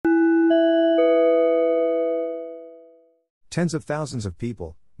Tens of thousands of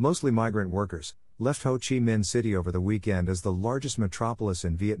people, mostly migrant workers, left Ho Chi Minh City over the weekend as the largest metropolis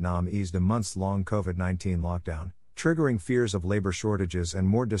in Vietnam eased a months-long COVID-19 lockdown, triggering fears of labor shortages and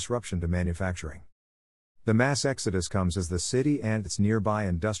more disruption to manufacturing. The mass exodus comes as the city and its nearby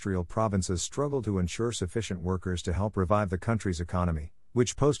industrial provinces struggle to ensure sufficient workers to help revive the country's economy,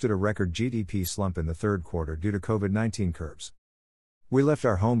 which posted a record GDP slump in the third quarter due to COVID-19 curbs. "We left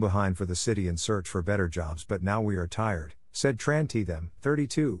our home behind for the city in search for better jobs, but now we are tired," said Tran Thi Them,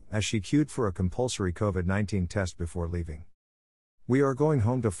 32, as she queued for a compulsory COVID-19 test before leaving. "We are going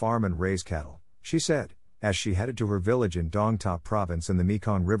home to farm and raise cattle," she said, as she headed to her village in Dong Thap province in the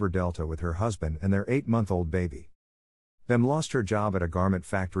Mekong River Delta with her husband and their 8-month-old baby. Them lost her job at a garment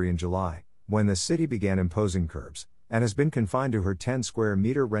factory in July, when the city began imposing curbs, and has been confined to her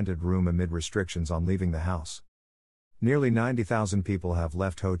 10-square-meter rented room amid restrictions on leaving the house. Nearly 90,000 people have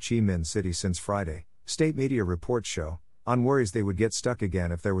left Ho Chi Minh City since Friday, state media reports show, on worries they would get stuck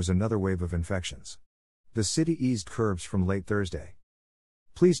again if there was another wave of infections. The city eased curbs from late Thursday.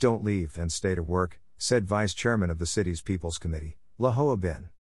 "Please don't leave and stay to work," said Vice Chairman of the city's People's Committee, La Hoa Bin.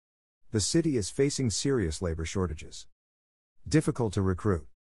 The city is facing serious labor shortages. Difficult to recruit.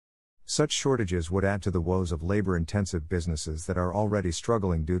 Such shortages would add to the woes of labor-intensive businesses that are already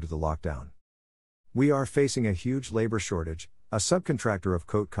struggling due to the lockdown. "We are facing a huge labor shortage," a subcontractor of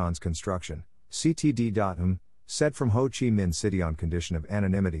Koet Khan's construction, CTD.hum, said from Ho Chi Minh City on condition of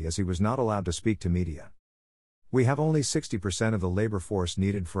anonymity as he was not allowed to speak to media. "We have only 60% of the labor force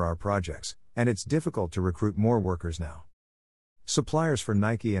needed for our projects, and it's difficult to recruit more workers now." Suppliers for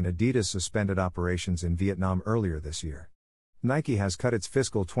Nike and Adidas suspended operations in Vietnam earlier this year. Nike has cut its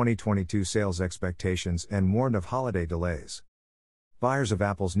fiscal 2022 sales expectations and warned of holiday delays. Buyers of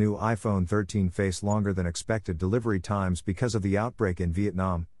Apple's new iPhone 13 face longer than expected delivery times because of the outbreak in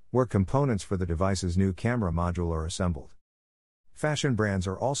Vietnam, where components for the device's new camera module are assembled. Fashion brands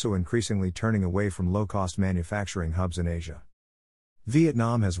are also increasingly turning away from low-cost manufacturing hubs in Asia.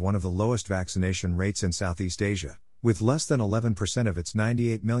 Vietnam has one of the lowest vaccination rates in Southeast Asia, with less than 11% of its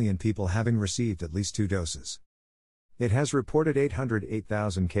 98 million people having received at least 2 doses. It has reported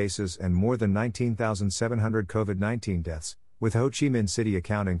 808,000 cases and more than 19,700 COVID-19 deaths, with Ho Chi Minh City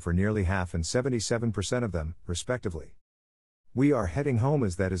accounting for nearly half and 77% of them, respectively. "We are heading home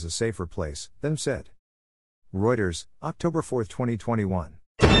as that is a safer place," Them said. Reuters, October 4, 2021.